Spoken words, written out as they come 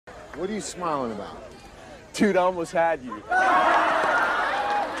What are you smiling about? Dude, I almost had you.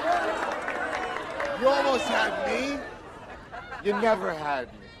 You almost had me? You never had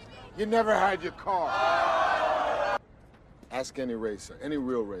me. You never had your car. Ask any racer, any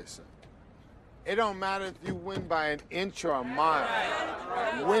real racer. It don't matter if you win by an inch or a mile.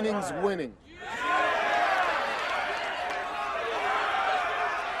 Winning's winning.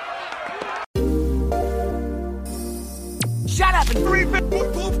 Shut up and read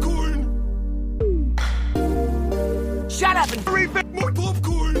more popcorn! Shut up and read more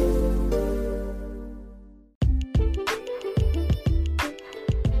popcorn!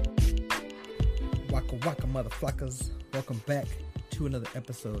 Waka waka motherfuckers. Welcome back to another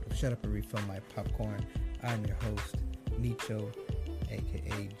episode of Shut Up and Refill My Popcorn. I'm your host, Nicho,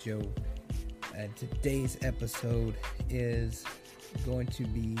 aka Joe. And today's episode is going to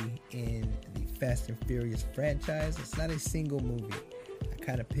be in the Fast and Furious franchise. It's not a single movie. I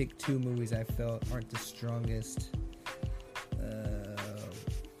kind of picked two movies I felt aren't the strongest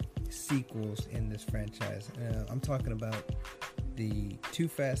sequels in this franchise. I'm talking about the Too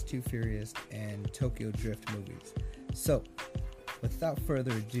Fast, Too Furious, and Tokyo Drift movies. So, without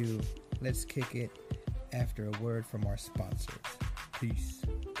further ado, let's kick it after a word from our sponsors. Peace.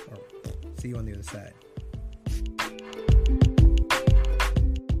 Or see you on the other side.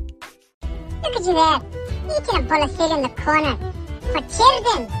 Look at you there, eating a bowl of cereal in the corner. For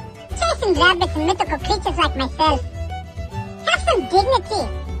children, chasing rabbits and mythical creatures like myself. Have some dignity.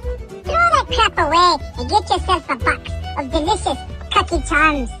 Throw that crap away and get yourself a box of delicious Cookie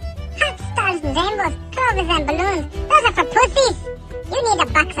Charms. Hot stars and rainbows, clovers and balloons, those are for pussies. You need a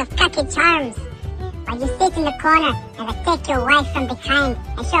box of Cookie Charms. While you sit in the corner and I take your wife from behind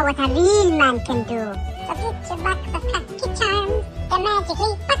and show what a real man can do. So get your box of Cookie Charms. They're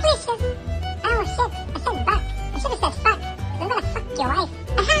magically delicious. Oh shit, I said buck. I should have said fuck. I'm gonna fuck your wife.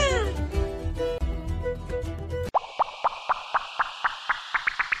 Aha!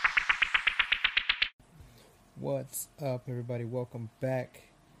 What's up, everybody? Welcome back.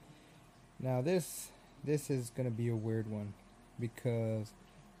 Now this is gonna be a weird one because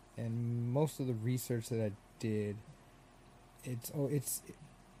in most of the research that I did, it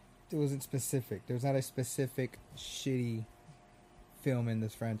wasn't specific. There's not a specific shitty film in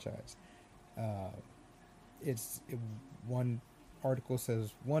this franchise. One article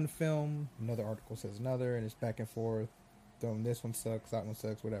says one film, another article says another, and it's back and forth. This one sucks, that one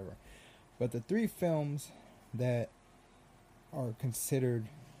sucks, whatever. But the three films that are considered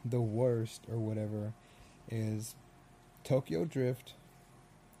the worst or whatever is Tokyo Drift,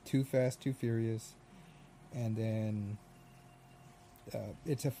 Too Fast, Too Furious, and then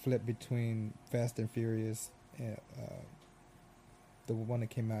it's a flip between Fast and Furious, the one that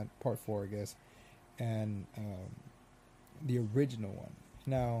came out, part 4, I guess, and the original one.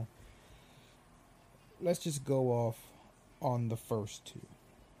 Now, let's just go off on the first two.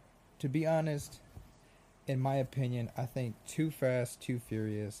 To be honest, in my opinion, I think Too Fast, Too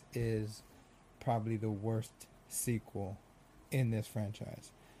Furious is probably the worst sequel in this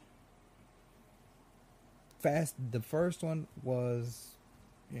franchise. The first one was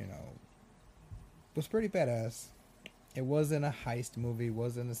pretty badass. It wasn't a heist movie, it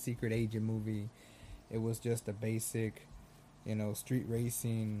wasn't a secret agent movie. It was just a basic, street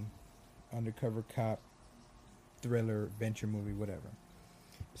racing, undercover cop, thriller, adventure movie, whatever.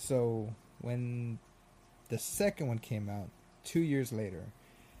 So, when the second one came out 2 years later,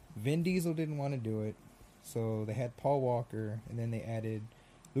 Vin Diesel didn't want to do it, so they had Paul Walker, and then they added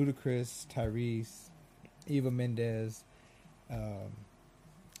Ludacris, Tyrese, Eva Mendes, and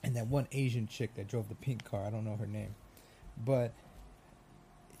that one Asian chick that drove the pink car. I don't know her name, but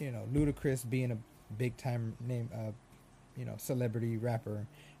Ludacris being a big time name, celebrity rapper,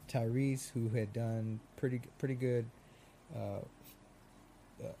 Tyrese, who had done pretty good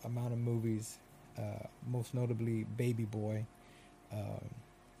amount of movies, most notably Baby Boy.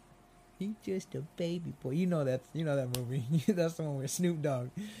 He just a baby boy. You know that movie. That's the one where Snoop Dogg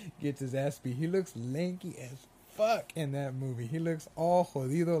gets his ass beat. He looks lanky as fuck in that movie. He looks all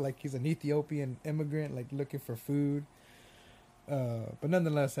jodido, like he's an Ethiopian immigrant, like looking for food. But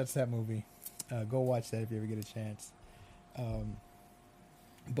nonetheless, that's that movie. Go watch that if you ever get a chance.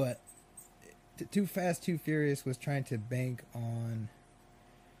 But Too Fast, Too Furious was trying to bank on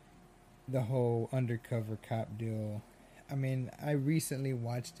the whole undercover cop deal. I mean, I recently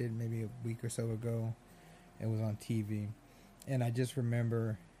watched it maybe a week or so ago. It was on TV. And I just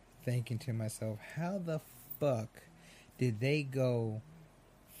remember thinking to myself, how the fuck did they go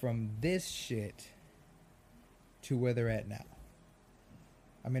from this shit to where they're at now?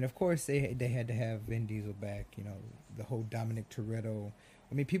 I mean, of course, they had to have Vin Diesel back. The whole Dominic Toretto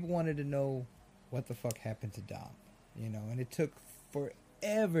I mean, people wanted to know what the fuck happened to Dom, you know, and it took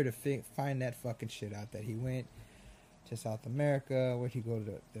forever to find that fucking shit out, that he went to South America. Where'd he go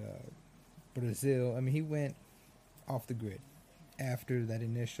to Brazil? I mean, he went off the grid after that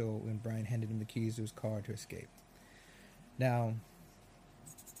initial, when Brian handed him the keys to his car to escape. Now,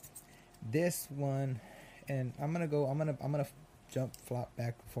 this one, and I'm gonna flop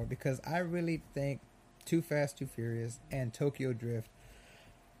back and forth, because I really think Too Fast, Too Furious and Tokyo Drift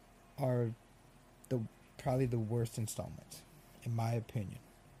are probably the worst installments, in my opinion.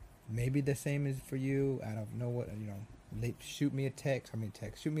 Maybe the same is for you. I don't know what, you know. Shoot me a text.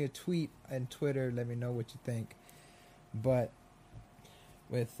 Shoot me a tweet on Twitter. Let me know what you think. But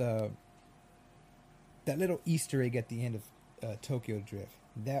with that little Easter egg at the end of Tokyo Drift,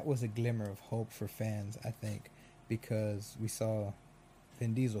 that was a glimmer of hope for fans, I think, because we saw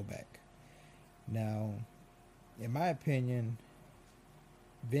Vin Diesel back. Now, in my opinion,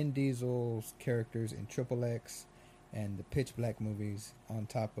 Vin Diesel's characters in Triple X and the Pitch Black movies, on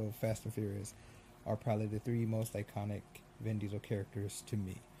top of Fast and Furious, are probably the three most iconic Vin Diesel characters to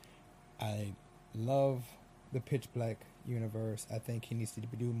me. I love the Pitch Black universe. I think he needs to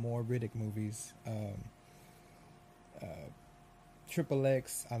do more Riddick movies. Triple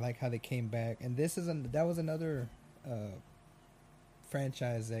X, I like how they came back, and that was another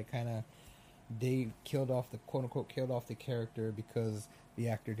franchise that kind of, they killed off the, quote unquote, killed off the character because the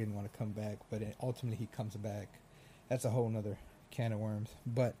actor didn't want to come back, but ultimately he comes back. That's a whole nother can of worms.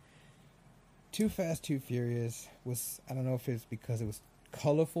 But Too Fast, Too Furious was, I don't know if it's because it was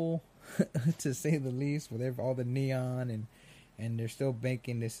colorful to say the least, with all the neon, and they're still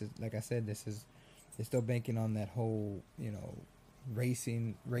banking, this is, like I said, they're still banking on that whole, you know,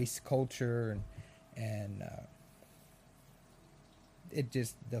 race culture, and it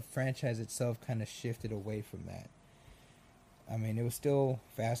just, the franchise itself kind of shifted away from that. I mean, it was still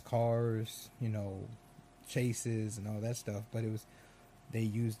fast cars, you know, chases and all that stuff, but they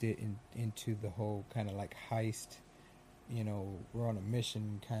used it into the whole kind of like heist, you know, we're on a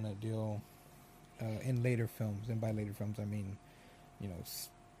mission kind of deal in later films. And by later films, I mean, you know,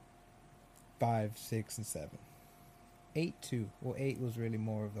 5, 6, and 7. 8 too. Well, 8 was really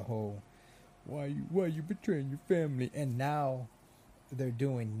more of the whole, why you betraying your family? And now they're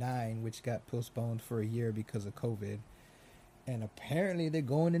doing 9, which got postponed for a year because of COVID. And apparently they're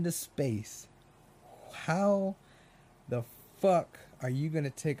going into space. How the fuck are you going to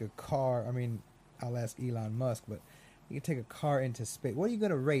take a car? I mean, I'll ask Elon Musk, but you can take a car into space. What are you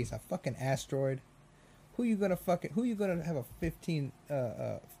going to race? A fucking asteroid? Who you going to have a 15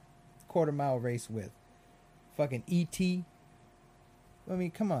 quarter mile race with? Fucking E.T.? I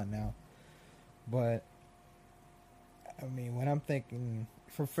mean, come on now. But I mean, when I'm thinking,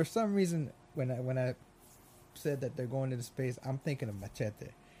 for some reason, when I said that they're going into space, I'm thinking of Machete.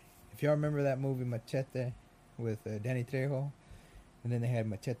 If y'all remember that movie Machete with Danny Trejo, and then they had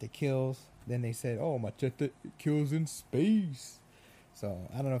Machete Kills, then they said, oh, Machete kills in space. So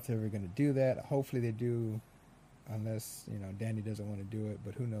I don't know if they're ever going to do that. Hopefully they do, unless, you know, Danny doesn't want to do it,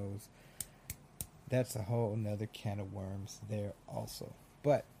 but who knows. That's a whole nother can of worms there also.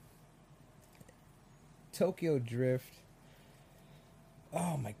 But Tokyo Drift,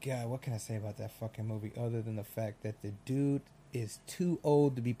 oh my god, what can I say about that fucking movie other than the fact that the dude is too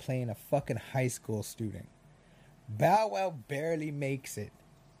old to be playing a fucking high school student. Bow Wow barely makes it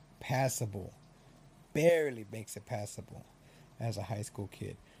passable. Barely makes it passable as a high school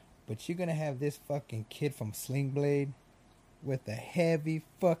kid. But you're gonna have this fucking kid from Sling Blade with a heavy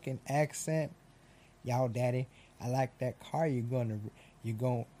fucking accent. Y'all, daddy, I like that car you're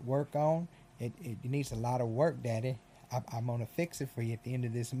gonna work on. It needs a lot of work, daddy. I'm gonna fix it for you at the end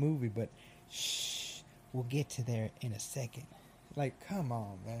of this movie, but shh, we'll get to there in a second. Like, come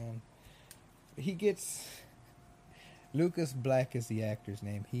on, man. He gets, Lucas Black is the actor's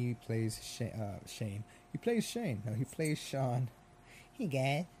name. He plays Shane. He plays Shane. No, he plays Sean. Hey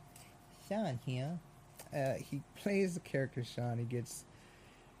guys, Sean here. He plays the character Sean. He gets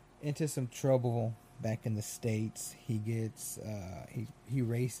into some trouble back in the States. He gets he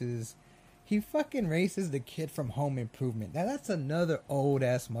races. He fucking races the kid from Home Improvement. Now that's another old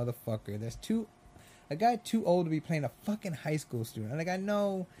ass motherfucker. There's a guy too old to be playing a fucking high school student. Like, I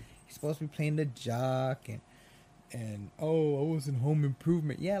know he's supposed to be playing the jock and oh, I was in Home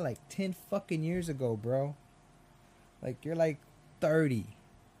Improvement. Yeah, like 10 fucking years ago, bro. Like, you're like 30.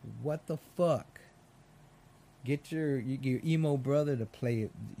 What the fuck? Get your emo brother to play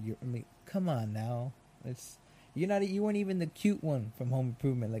it. I mean, come on now. You weren't even the cute one from Home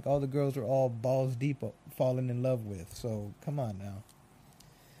Improvement. Like, all the girls were all balls deep falling in love with. So come on now.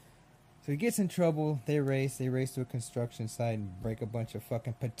 So he gets in trouble. They race to a construction site and break a bunch of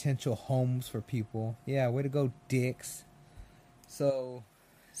fucking potential homes for people. Yeah, way to go, dicks. So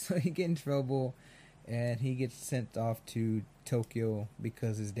he get in trouble, and he gets sent off to Tokyo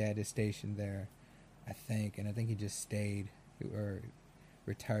because his dad is stationed there, I think. And I think he just stayed, or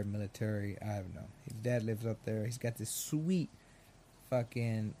retired military. I don't know. His dad lives up there. He's got this sweet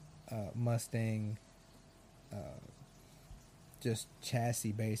fucking Mustang, just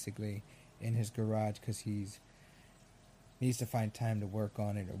chassis basically, in his garage because he's needs to find time to work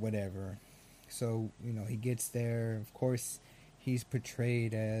on it or whatever. So, you know, he gets there. Of course, he's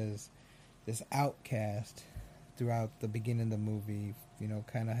portrayed as this outcast throughout the beginning of the movie. You know,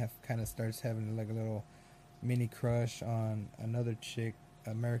 kind of starts having like a little mini crush on another chick,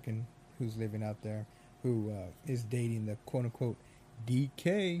 American, who's living out there, who is dating the quote unquote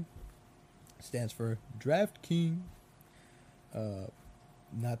DK, stands for Draft King.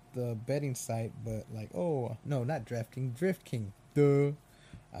 Not the betting site, but like, oh no, not DraftKings, Drift King. Duh,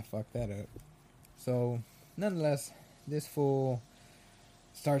 I fucked that up. So, nonetheless, this fool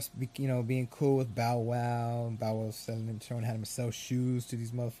starts, being cool with Bow Wow. Bow Wow's showing how to sell shoes to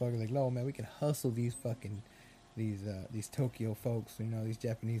these motherfuckers. Like, no man, we can hustle these fucking these Tokyo folks, these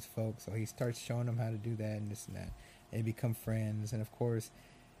Japanese folks. So he starts showing them how to do that and this and that. They become friends, and of course,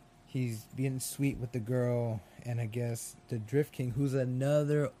 he's being sweet with the girl, and I guess the Drift King, who's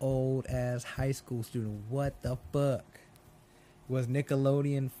another old ass high school student. What the fuck? Was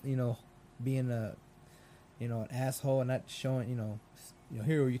Nickelodeon, being an asshole and not showing,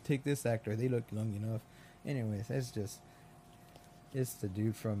 here, you take this actor, they look young enough. Anyways, it's the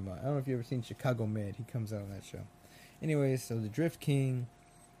dude from, I don't know if you ever seen Chicago Med. He comes out on that show. Anyways, so the Drift King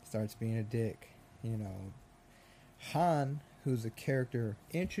starts being a dick, Han, who's a character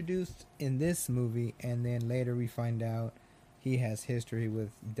introduced in this movie, and then later we find out he has history with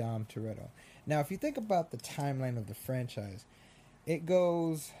Dom Toretto. Now, if you think about the timeline of the franchise, it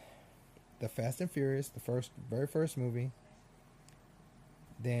goes the Fast and Furious, the very first movie,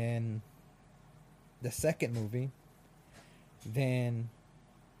 then the second movie, then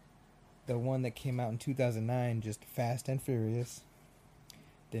the one that came out in 2009, just Fast and Furious,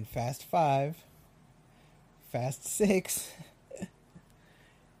 then Fast 5, Fast 6,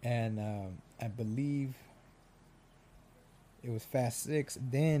 and I believe it was Fast 6,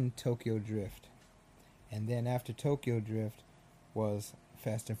 then Tokyo Drift. And then after Tokyo Drift was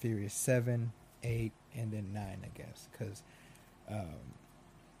Fast and Furious 7, 8, and then 9, I guess. Because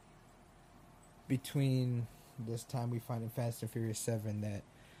between this time we find in Fast and Furious 7 that,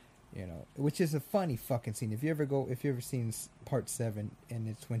 which is a funny fucking scene. If you ever seen part 7, and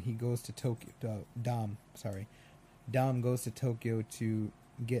it's when he goes to Tokyo, Dom goes to Tokyo to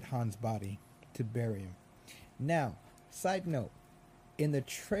get Han's body to bury him. Now, side note, in the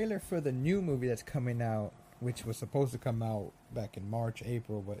trailer for the new movie that's coming out, which was supposed to come out back in March,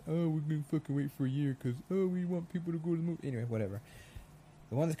 April, but we're gonna fucking wait for a year because we want people to go to the movie. Anyway, whatever.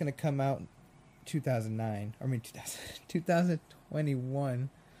 The one that's gonna come out 2021.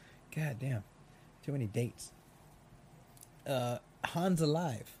 God damn, too many dates. Han's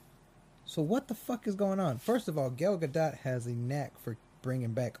alive. So what the fuck is going on? First of all, Gal Gadot has a knack for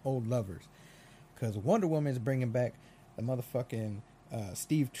bringing back old lovers, because Wonder Woman is bringing back the motherfucking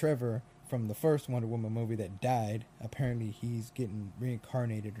Steve Trevor from the first Wonder Woman movie that died. Apparently he's getting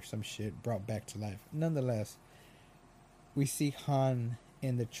reincarnated or some shit, brought back to life. Nonetheless, we see Han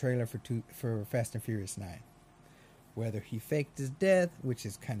in the trailer for Fast and Furious 9. Whether he faked his death, which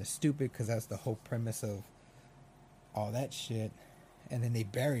is kind of stupid because that's the whole premise of all that shit, and then they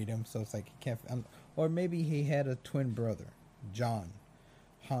buried him, so it's like he can't. Or maybe he had a twin brother, John,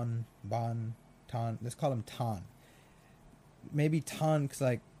 Han, Bon, Tan. Let's call him Tan. Maybe Tan, cause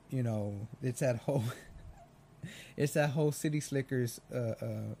like it's that whole City Slickers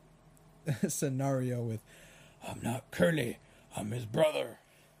scenario with, I'm not Curly, I'm his brother.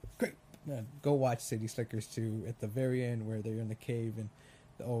 Great. Go watch City Slickers 2 at the very end where they're in the cave and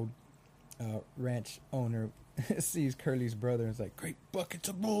the old ranch owner sees Curly's brother and is like, great buckets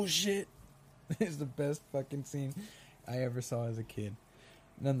of bullshit. It's the best fucking scene I ever saw as a kid.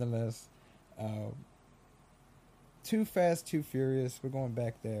 Nonetheless, Too Fast, Too Furious, we're going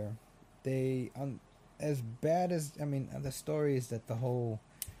back there. They, as bad as, the story is that I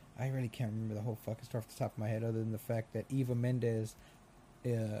really can't remember the whole fucking story off the top of my head, other than the fact that Eva Mendes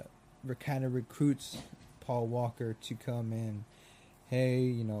kind of recruits Paul Walker to come in.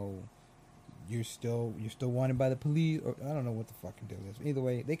 Hey, you're still wanted by the police, or I don't know what the fucking deal is. Either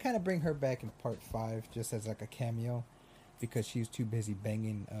way, they kind of bring her back in part 5 just as like a cameo, because she's too busy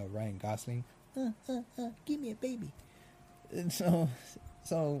banging Ryan Gosling. Give me a baby. And so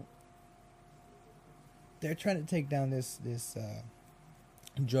they're trying to take down this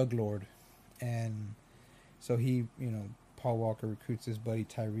drug lord, and so he, Paul Walker recruits his buddy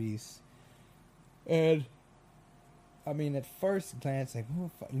Tyrese, and I mean, at first glance, like,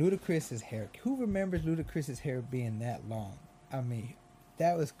 Ludacris's hair. Who remembers Ludacris's hair being that long? I mean,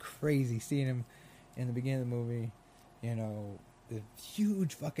 that was crazy seeing him in the beginning of the movie, the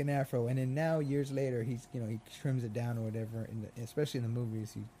huge fucking afro, and then now years later, he trims it down or whatever. Especially in the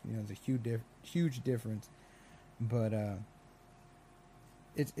movies, there's a huge difference. But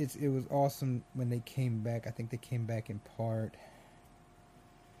it was awesome when they came back. I think they came back in part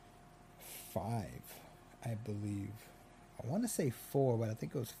 5, I believe. I want to say 4, but I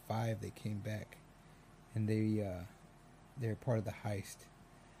think it was 5 they came back, and they're part of the heist,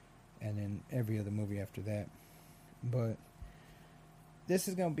 and then every other movie after that. But this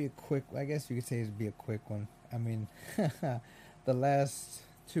is gonna be a quick. I guess you could say it'd be a quick one. I mean, the last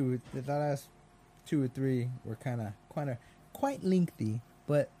two or three were quite lengthy,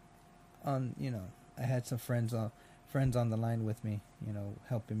 but I had some friends on the line with me,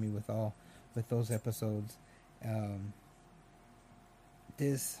 helping me with those episodes.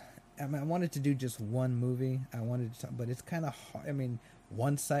 I wanted to do just one movie. But it's kind of hard. I mean,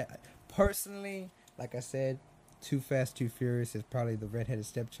 one side. Personally, like I said, Too Fast, Too Furious is probably the redheaded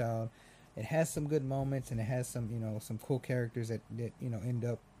stepchild. It has some good moments, and it has some, some cool characters that end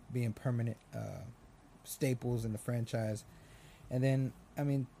up being permanent staples in the franchise. And then, I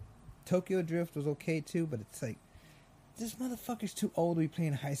mean, Tokyo Drift was okay too, but it's like, this motherfucker's too old to be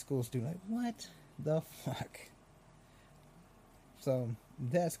playing high school student. Like, what the fuck? So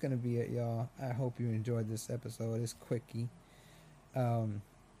that's gonna be it, y'all. I hope you enjoyed this episode. It's quickie. I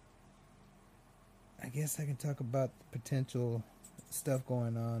guess I can talk about the potential stuff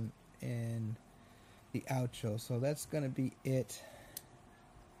going on in the outro. So that's gonna be it.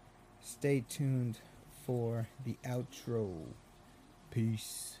 Stay tuned for the outro.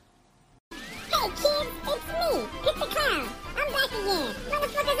 Peace. Hey kids, it's me, Pick the Clown. I'm back again.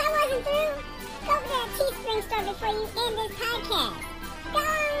 Motherfuckers, I wasn't through. Go to that Teespring store before you end this podcast. Go!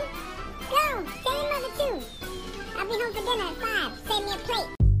 Say your mother too. I'll be home for dinner at 5. Send me a plate.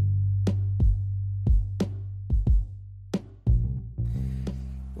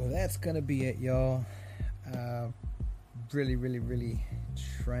 Well, that's gonna be it, y'all. Really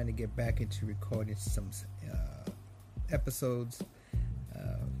trying to get back into recording some episodes.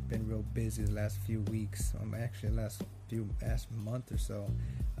 Been real busy the last few weeks. Actually, last month or so.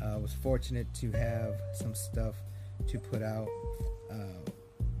 I was fortunate to have some stuff to put out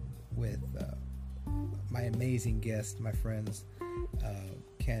with my amazing guests, my friends.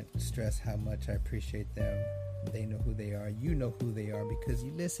 Can't stress how much I appreciate them. They know who they are. You know who they are because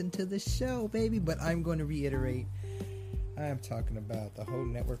you listen to the show, baby. But I'm going to reiterate, I am talking about the whole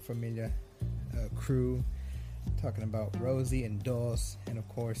Network Familia crew. Talking about Rosie and Dos, and of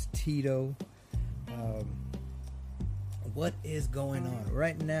course Tito. What is going on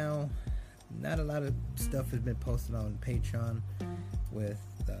right now? Not a lot of stuff has been posted on Patreon with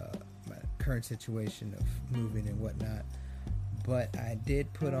my current situation of moving and whatnot, but I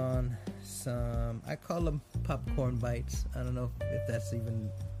did put on some, I call them popcorn bites. I don't know if that's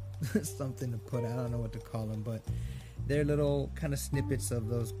even something to put out. I don't know what to call them, but they're little kind of snippets of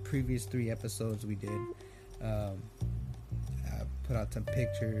those previous 3 episodes we did. I put out some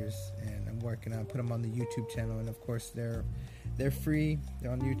pictures, and I'm working on put them on the YouTube channel, and of course they're free.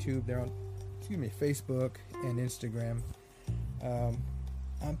 They're on YouTube. They're on Facebook and Instagram.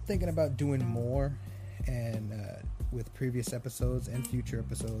 I'm thinking about doing more, and with previous episodes and future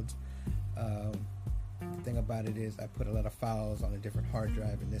episodes. The thing about it is I put a lot of files on a different hard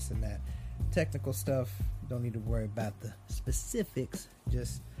drive and this and that. Technical stuff, don't need to worry about the specifics.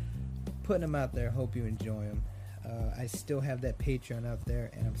 Just putting them out there. Hope you enjoy them. I still have that Patreon out there,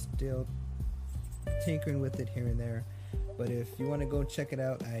 and I'm still tinkering with it here and there. But if you want to go check it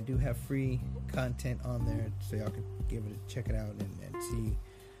out, I do have free content on there, so y'all can check it out and see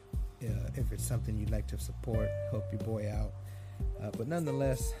if it's something you'd like to support. Help your boy out. But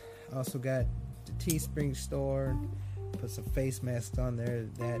nonetheless, I also got the Teespring store. Put some face masks on there.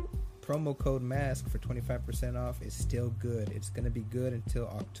 That promo code MASK for 25% off is still good. It's going to be good until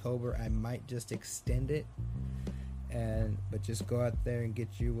October. I might just extend it, but just go out there and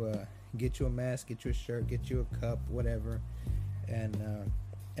get you a mask, get you a shirt, get you a cup, whatever. And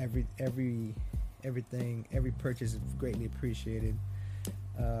every purchase is greatly appreciated.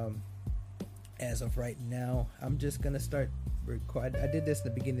 As of right now, I'm just gonna start record. I did this in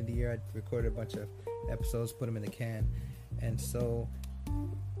the beginning of the year. I recorded a bunch of episodes, put them in the can, and so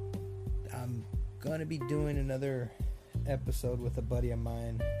I'm gonna be doing another episode with a buddy of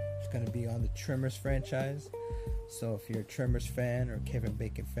mine It's going to be on the Tremors franchise. So if you're a Tremors fan or a Kevin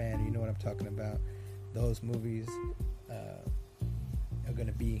Bacon fan, you know what I'm talking about. Those movies are going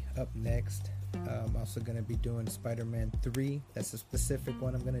to be up next. I'm also going to be doing Spider-Man 3. That's a specific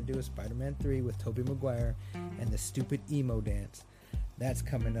one I'm going to do, is Spider-Man 3 with Tobey Maguire and the stupid emo dance. That's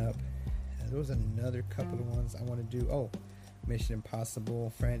coming up. There was another couple of ones I want to do. Oh, Mission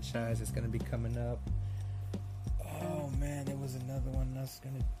Impossible franchise is going to be coming up. Oh man, there was another one I was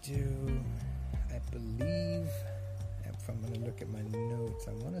going to do. I believe, if I'm going to look at my notes,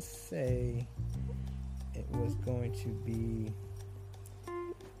 I want to say it was going to be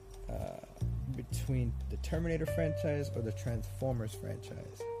between the Terminator franchise or the Transformers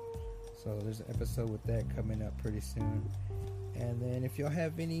franchise. So there's an episode with that coming up pretty soon. And then if y'all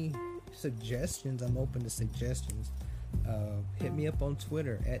have any suggestions, I'm open to suggestions. Hit me up on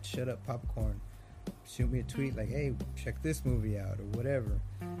Twitter at ShutUpPopcorn. Shoot me a tweet like, hey, check this movie out or whatever.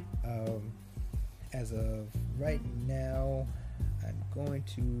 As of right now, I'm going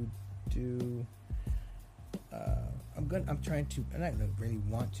to do I'm trying to, and I don't really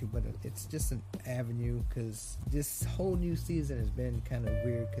want to, but it's just an avenue, because this whole new season has been kind of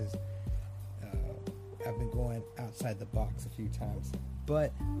weird, because I've been going outside the box a few times.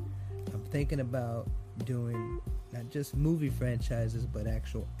 But I'm thinking about doing not just movie franchises, but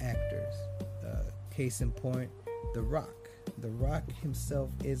actual actors. Case in point, The Rock. The Rock himself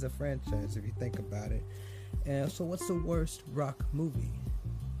is a franchise, if you think about it. And so what's the worst Rock movie?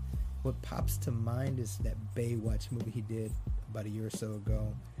 What pops to mind is that Baywatch movie he did about a year or so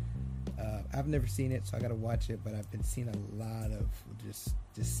ago. I've never seen it, so I gotta watch it, but I've been seeing a lot of just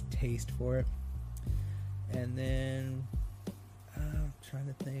distaste for it. And then I'm trying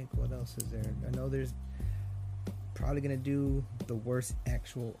to think, what else is there? I know there's probably gonna do the worst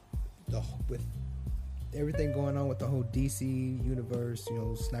with everything going on with the whole DC universe,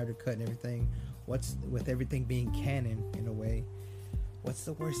 Snyder Cut and everything. What's with everything being canon in a way? What's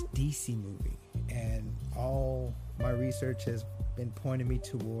the worst DC movie? And all my research has been pointing me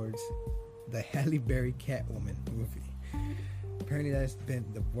towards the Halle Berry Catwoman movie. Apparently that's been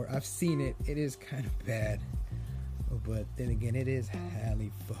the worst. I've seen it. It is kind of bad. But then again, it is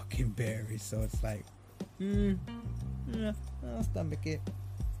Halle fucking Berry. So it's like, I'll stomach it.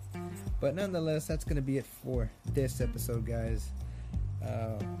 But nonetheless, that's going to be it for this episode, guys.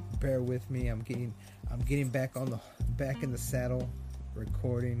 Bear with me. I'm getting back in the saddle,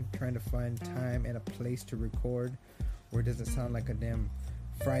 recording, trying to find time and a place to record where it doesn't sound like a damn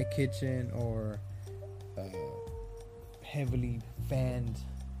fry kitchen or heavily fanned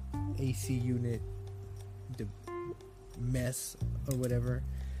AC unit mess or whatever.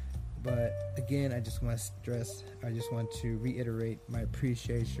 But again, I just want to reiterate my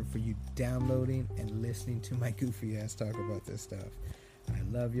appreciation for you downloading and listening to my goofy ass talk about this stuff. I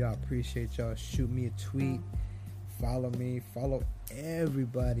love y'all, appreciate y'all. Shoot me a tweet, follow me, follow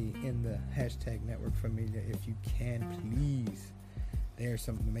everybody in the hashtag Network Familia if you can, please. There are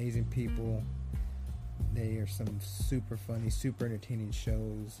some amazing people. There are some super funny, super entertaining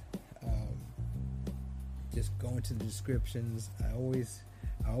shows. Just go into the descriptions. I always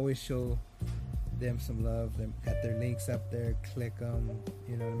show them some love. They got their links up there. Click them.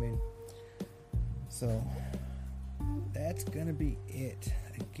 You know what I mean? So that's gonna be it.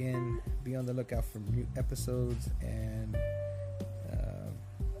 Again, be on the lookout for new episodes. And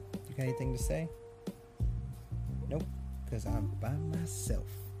you got anything to say? Nope, because I'm by myself.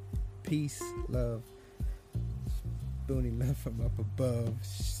 Peace, love, spooning love from up above.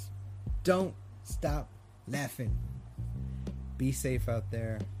 Don't stop laughing. Be safe out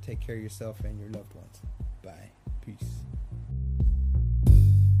there. Take care of yourself and your loved ones. Bye. Peace.